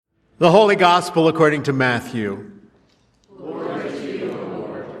The Holy Gospel according to Matthew. Glory to you, O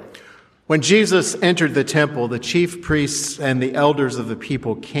Lord. When Jesus entered the temple, the chief priests and the elders of the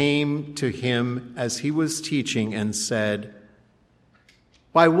people came to him as he was teaching and said,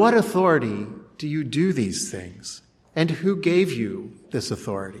 "By what authority do you do these things? And who gave you this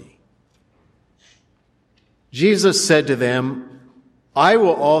authority?" Jesus said to them, "I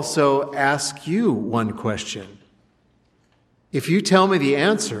will also ask you one question. If you tell me the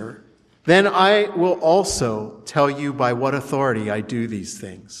answer, then I will also tell you by what authority I do these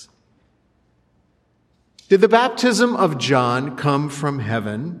things. Did the baptism of John come from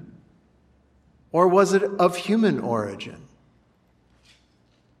heaven, or was it of human origin?"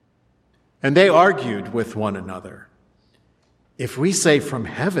 And they argued with one another. "If we say from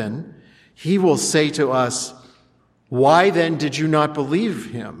heaven, he will say to us, 'Why then did you not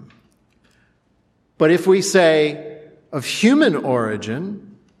believe him?' But if we say of human origin,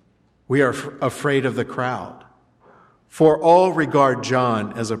 we are afraid of the crowd, for all regard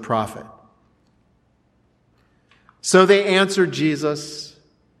John as a prophet." So they answered Jesus,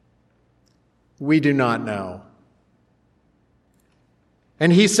 "We do not know."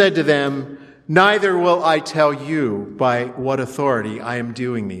 And he said to them, "Neither will I tell you by what authority I am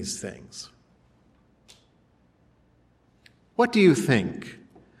doing these things." What do you think?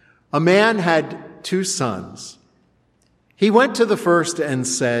 A man had 2 sons. He went to the first and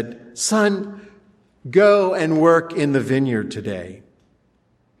said, "Son, go and work in the vineyard today."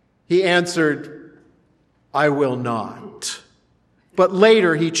 He answered, "I will not." But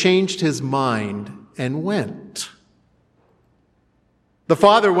later he changed his mind and went. The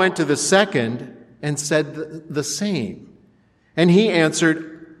father went to the second and said the same. And he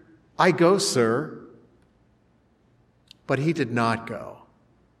answered, "I go, sir." But he did not go.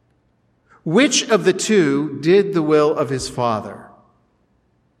 Which of the 2 did the will of his father?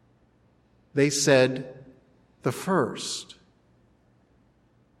 They said, "The first."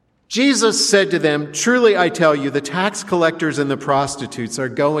 Jesus said to them, "Truly I tell you, the tax collectors and the prostitutes are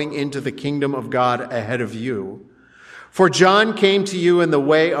going into the kingdom of God ahead of you. For John came to you in the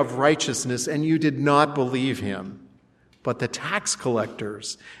way of righteousness, and you did not believe him. But the tax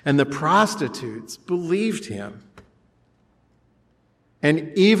collectors and the prostitutes believed him.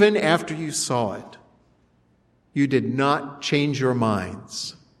 And even after you saw it, you did not change your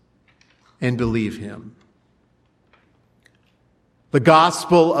minds and believe him." The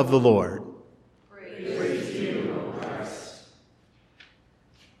Gospel of the Lord. Praise to you, O Christ.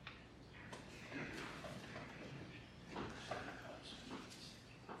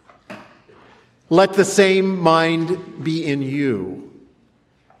 Let the same mind be in you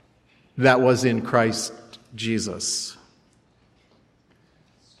that was in Christ Jesus.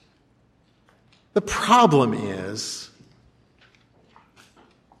 The problem is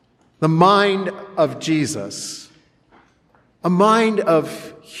the mind of Jesus, a mind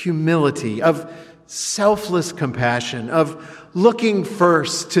of humility, of selfless compassion, of looking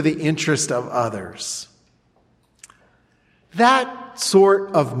first to the interest of others. That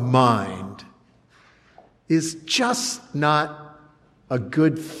sort of mind is just not a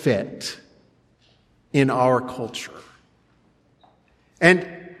good fit in our culture.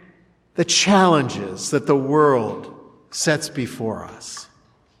 And the challenges that the world sets before us.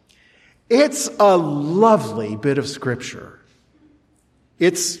 It's a lovely bit of scripture.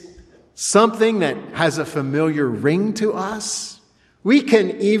 It's something that has a familiar ring to us. We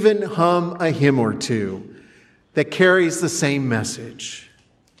can even hum a hymn or two that carries the same message.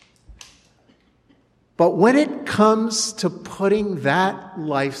 But when it comes to putting that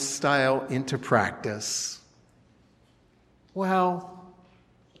lifestyle into practice, well,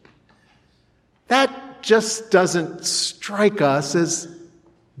 that just doesn't strike us as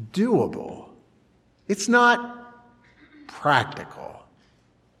doable. It's not practical.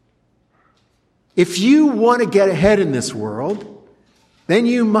 If you want to get ahead in this world, then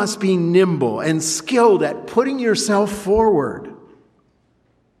you must be nimble and skilled at putting yourself forward.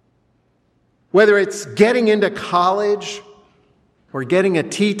 Whether it's getting into college or getting a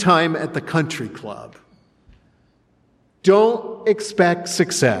tea time at the country club, don't expect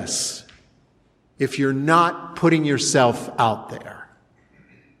success if you're not putting yourself out there.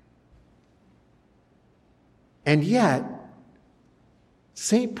 And yet,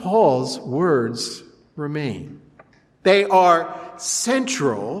 St. Paul's words remain. They are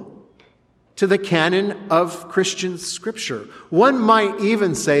central to the canon of Christian scripture. One might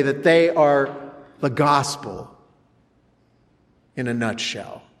even say that they are the gospel in a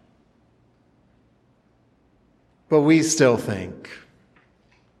nutshell. But we still think,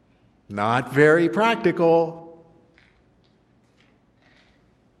 not very practical.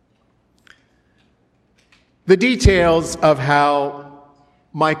 The details of how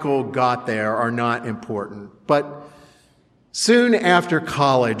Michael got there are not important, but soon after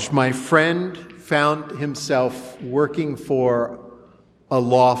college, my friend found himself working for a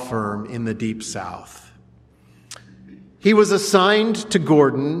law firm in the Deep South. He was assigned to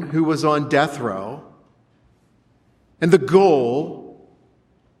Gordon, who was on death row, and the goal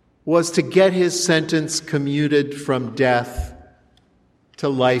was to get his sentence commuted from death to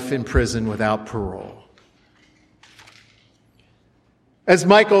life in prison without parole. As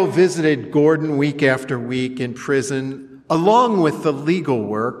Michael visited Gordon week after week in prison, along with the legal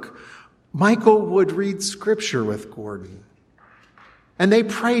work, Michael would read scripture with Gordon, and they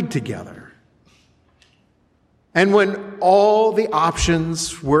prayed together. And when all the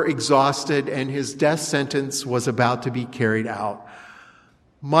options were exhausted and his death sentence was about to be carried out,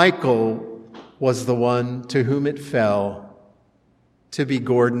 Michael was the one to whom it fell to be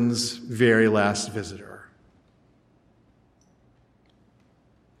Gordon's very last visitor.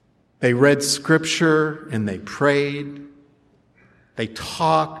 They read scripture and they prayed. They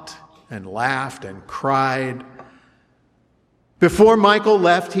talked and laughed and cried. Before Michael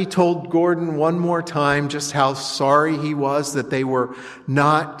left, he told Gordon one more time just how sorry he was that they were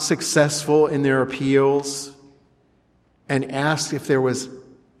not successful in their appeals, and asked if there was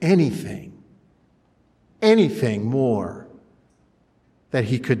anything more that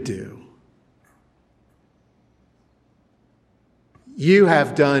he could do. "You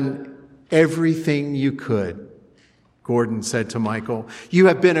have done everything you could," Gordon said to Michael. "You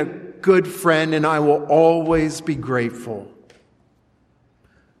have been a good friend, and I will always be grateful.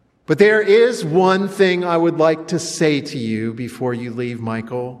 But there is one thing I would like to say to you before you leave,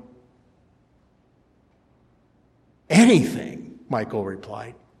 Michael." "Anything," Michael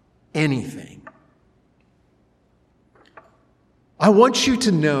replied. "Anything." "I want you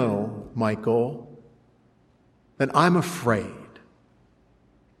to know, Michael, that I'm afraid.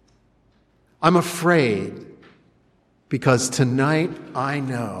 I'm afraid because tonight I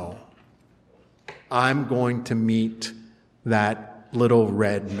know I'm going to meet that little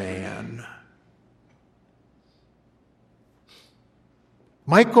red man."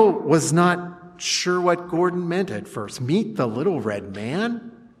 Michael was not sure what Gordon meant at first. Meet the little red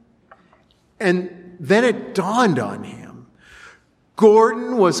man? And then it dawned on him.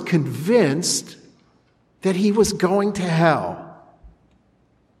 Gordon was convinced that he was going to hell,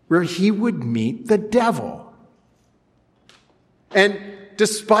 where he would meet the devil. And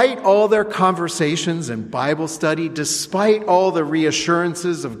despite all their conversations and Bible study, despite all the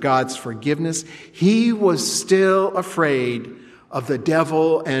reassurances of God's forgiveness, he was still afraid of the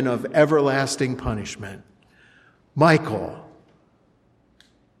devil and of everlasting punishment. "Michael,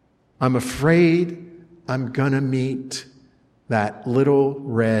 I'm afraid I'm going to meet that little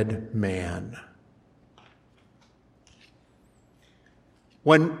red man."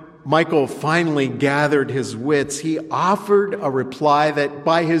 When Michael finally gathered his wits, he offered a reply that,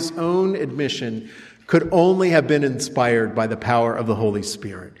 by his own admission, could only have been inspired by the power of the Holy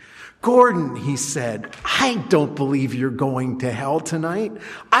Spirit. "Gordon," he said, "I don't believe you're going to hell tonight.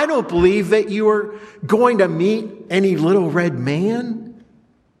 I don't believe that you are going to meet any little red man.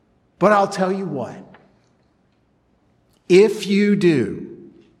 But I'll tell you what. If you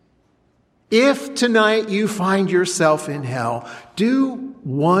do, if tonight you find yourself in hell, do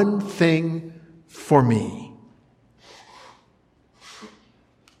one thing for me.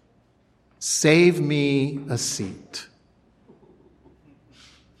 Save me a seat.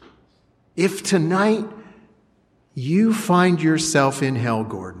 If tonight you find yourself in hell,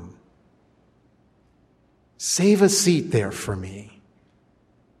 Gordon, save a seat there for me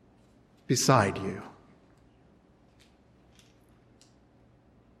beside you.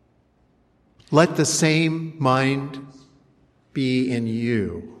 Let the same mind be in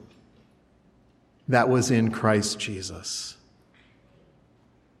you that was in Christ Jesus."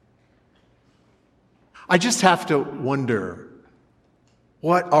 I just have to wonder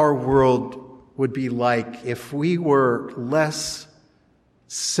what our world would be like if we were less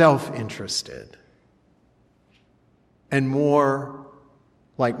self-interested and more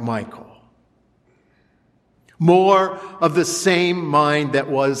like Michael. More of the same mind that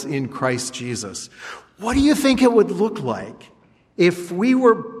was in Christ Jesus. What do you think it would look like if we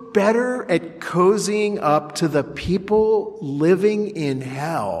were better at cozying up to the people living in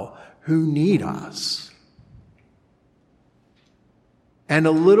hell who need us, and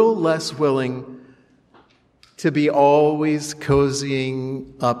a little less willing to be always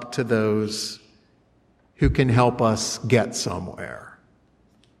cozying up to those who can help us get somewhere?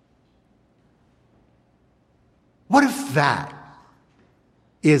 What if that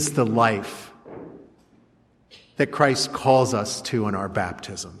is the life that Christ calls us to in our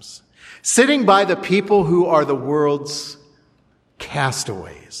baptisms. Sitting by the people who are the world's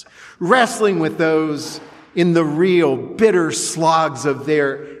castaways, wrestling with those in the real bitter slogs of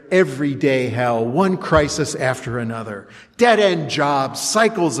their everyday hell, one crisis after another, dead-end jobs,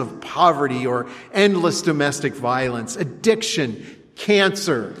 cycles of poverty or endless domestic violence, addiction,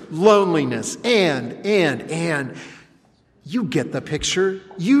 cancer, loneliness, and. You get the picture.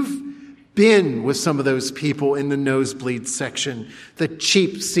 You've been with some of those people in the nosebleed section, the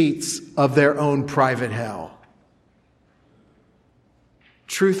cheap seats of their own private hell.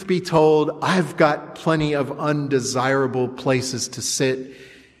 Truth be told, I've got plenty of undesirable places to sit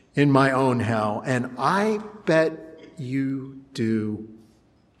in my own hell, and I bet you do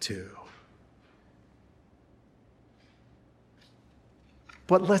too.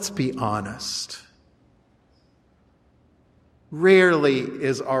 But let's be honest. Rarely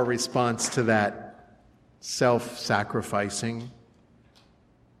is our response to that self-sacrificing.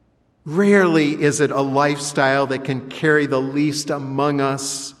 Rarely is it a lifestyle that can carry the least among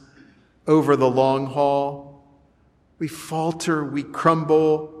us over the long haul. We falter, we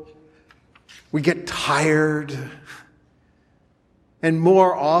crumble, we get tired. And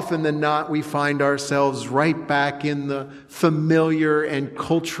more often than not, we find ourselves right back in the familiar and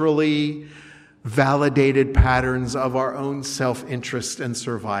culturally validated patterns of our own self-interest and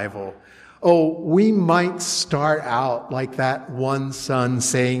survival. Oh, we might start out like that one son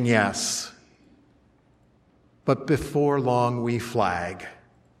saying yes, but before long we flag.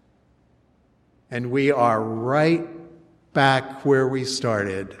 And we are right back where we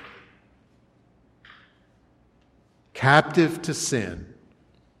started, captive to sin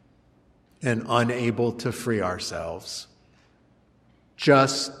and unable to free ourselves.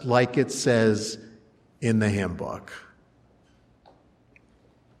 Just like it says in the hymn book.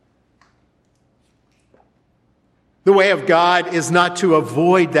 The way of God is not to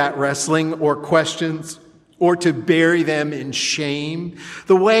avoid that wrestling or questions or to bury them in shame.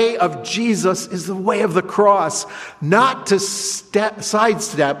 The way of Jesus is the way of the cross, not to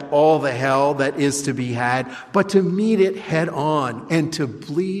sidestep all the hell that is to be had, but to meet it head on and to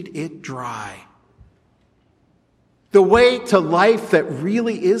bleed it dry. The way to life that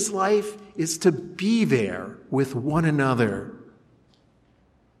really is life is to be there with one another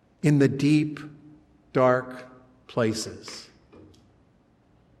in the deep, dark places.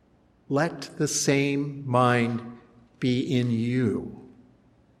 Let the same mind be in you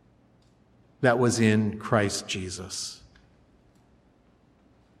that was in Christ Jesus.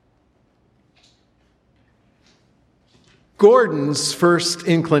 Gordon's first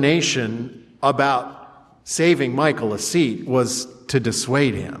inclination about saving Michael a seat was to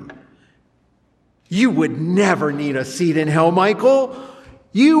dissuade him. You would never need a seat in hell, Michael.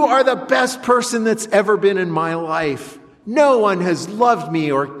 You are the best person that's ever been in my life. No one has loved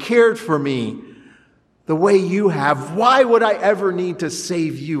me or cared for me the way you have. Why would I ever need to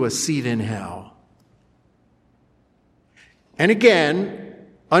save you a seat in hell? And again,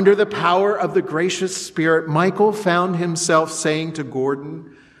 under the power of the gracious Spirit, Michael found himself saying to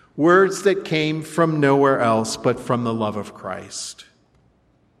Gordon words that came from nowhere else but from the love of Christ.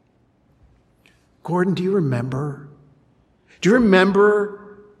 Gordon, do you remember? Do you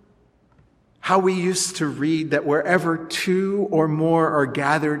remember how we used to read that wherever two or more are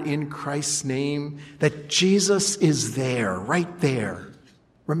gathered in Christ's name, that Jesus is there, right there?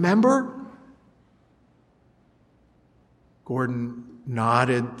 Remember? Gordon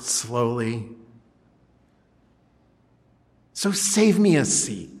nodded slowly. So save me a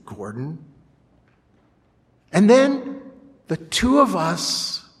seat, Gordon. And then the two of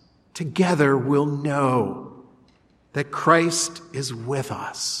us together will know that Christ is with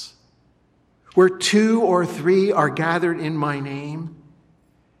us. Where two or three are gathered in my name.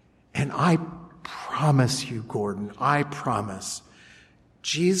 And I promise you, Gordon, I promise,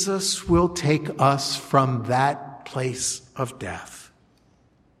 Jesus will take us from that place of death.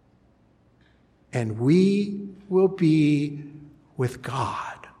 And we will be with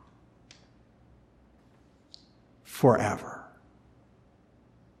God forever.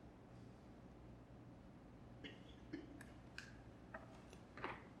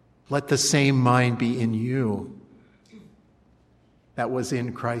 Let the same mind be in you that was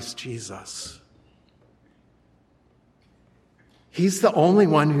in Christ Jesus. He's the only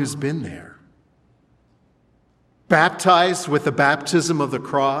one who's been there. Baptized with the baptism of the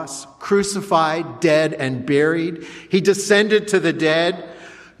cross, crucified, dead, and buried. He descended to the dead.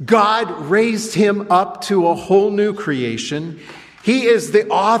 God raised him up to a whole new creation. He is the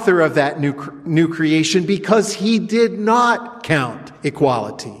author of that new creation because he did not count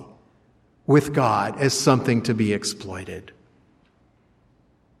equality with God as something to be exploited.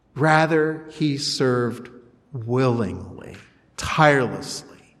 Rather, he served willingly,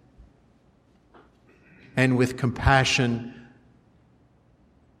 tirelessly, and with compassion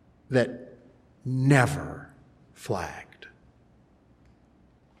that never flagged.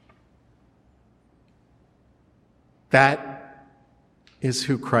 That is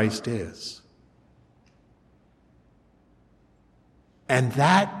who Christ is. And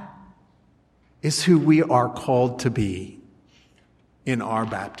that is who we are called to be in our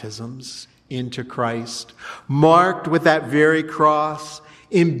baptisms into Christ, marked with that very cross,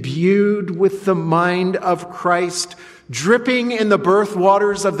 imbued with the mind of Christ, dripping in the birth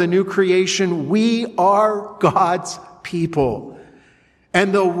waters of the new creation. We are God's people.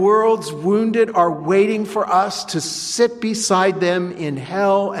 And the world's wounded are waiting for us to sit beside them in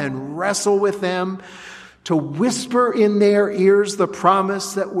hell and wrestle with them, to whisper in their ears the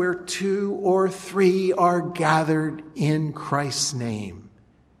promise that where 2 or 3 are gathered in Christ's name,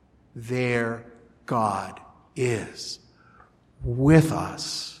 there God is with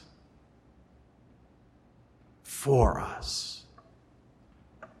us, for us.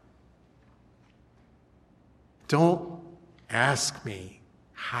 Don't ask me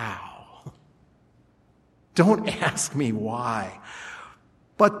how. Don't ask me why.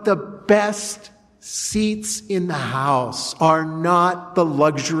 But the best seats in the house are not the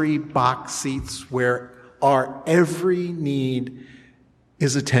luxury box seats where our every need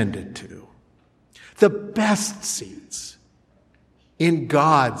is attended to. The best seats in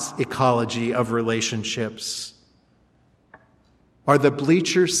God's ecology of relationships are the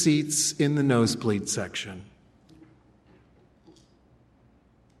bleacher seats in the nosebleed section.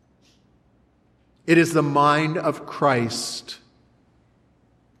 It is the mind of Christ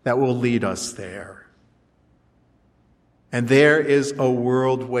that will lead us there. And there is a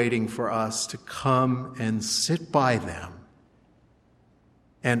world waiting for us to come and sit by them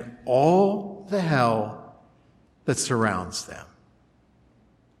and all the hell that surrounds them,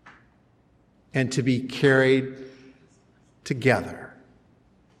 and to be carried together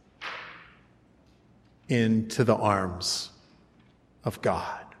into the arms of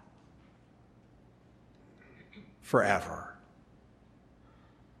God forever.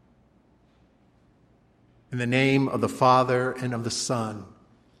 In the name of the Father, and of the Son,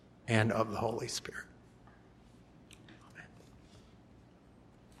 and of the Holy Spirit.